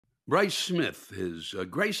Bryce Smith has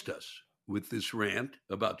graced us with this rant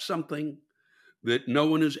about something that no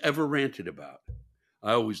one has ever ranted about.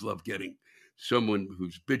 I always love getting someone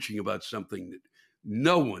who's bitching about something that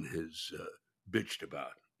no one has bitched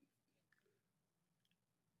about.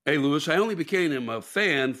 Hey, Lewis, I only became a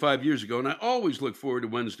fan 5 years ago, and I always look forward to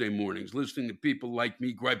Wednesday mornings listening to people like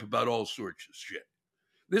me gripe about all sorts of shit.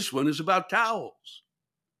 This one is about towels.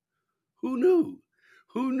 Who knew?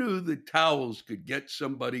 Who knew that towels could get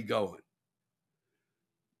somebody going?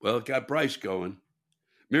 Well, it got Bryce going.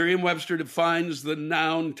 Merriam-Webster defines the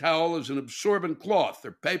noun towel as an absorbent cloth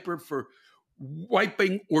or paper for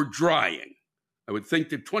wiping or drying. I would think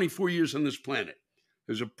that 24 years on this planet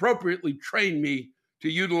has appropriately trained me to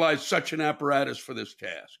utilize such an apparatus for this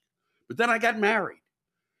task. But then I got married.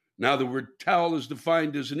 Now the word towel is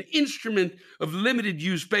defined as an instrument of limited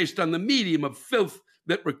use based on the medium of filth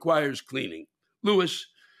that requires cleaning. Lewis,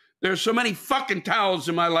 there are so many fucking towels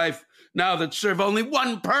in my life now that serve only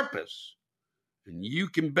one purpose. And you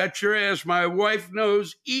can bet your ass my wife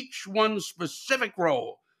knows each one's specific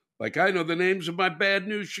role, like I know the names of my bad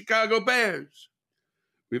news Chicago Bears.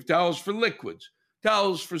 We have towels for liquids,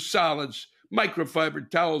 towels for solids, microfiber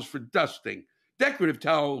towels for dusting, decorative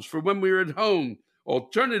towels for when we're at home,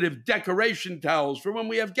 alternative decoration towels for when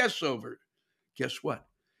we have guests over. Guess what?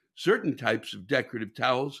 Certain types of decorative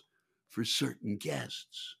towels for certain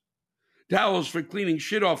guests. Towels for cleaning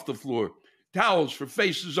shit off the floor, towels for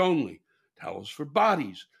faces only, towels for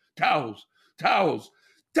bodies, towels,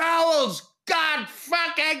 God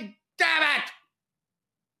fucking damn it!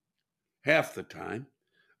 Half the time,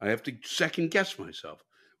 I have to second guess myself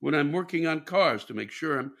when I'm working on cars to make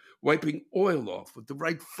sure I'm wiping oil off with the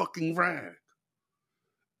right fucking rag.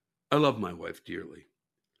 I love my wife dearly.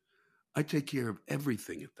 I take care of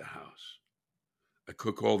everything at the house. I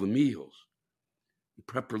cook all the meals,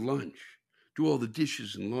 prep her lunch, do all the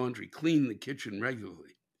dishes and laundry, clean the kitchen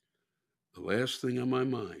regularly. The last thing on my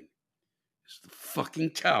mind is the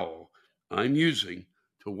fucking towel I'm using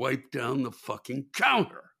to wipe down the fucking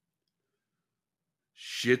counter.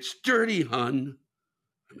 Shit's dirty, hun.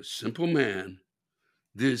 I'm a simple man.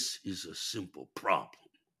 This is a simple problem.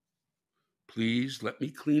 Please let me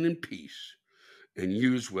clean in peace and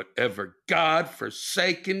use whatever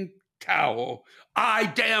God-forsaken towel I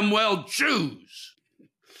damn well choose.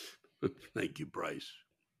 Thank you, Bryce.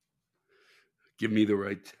 Give me the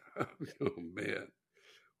right towel. Oh, man.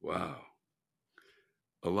 Wow.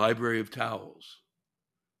 A Library of Towels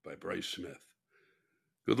by Bryce Smith.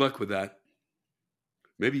 Good luck with that.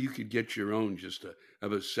 Maybe you could get your own just to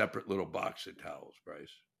have a separate little box of towels, Bryce.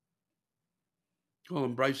 Call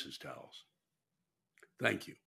them Bryce's towels. Thank you.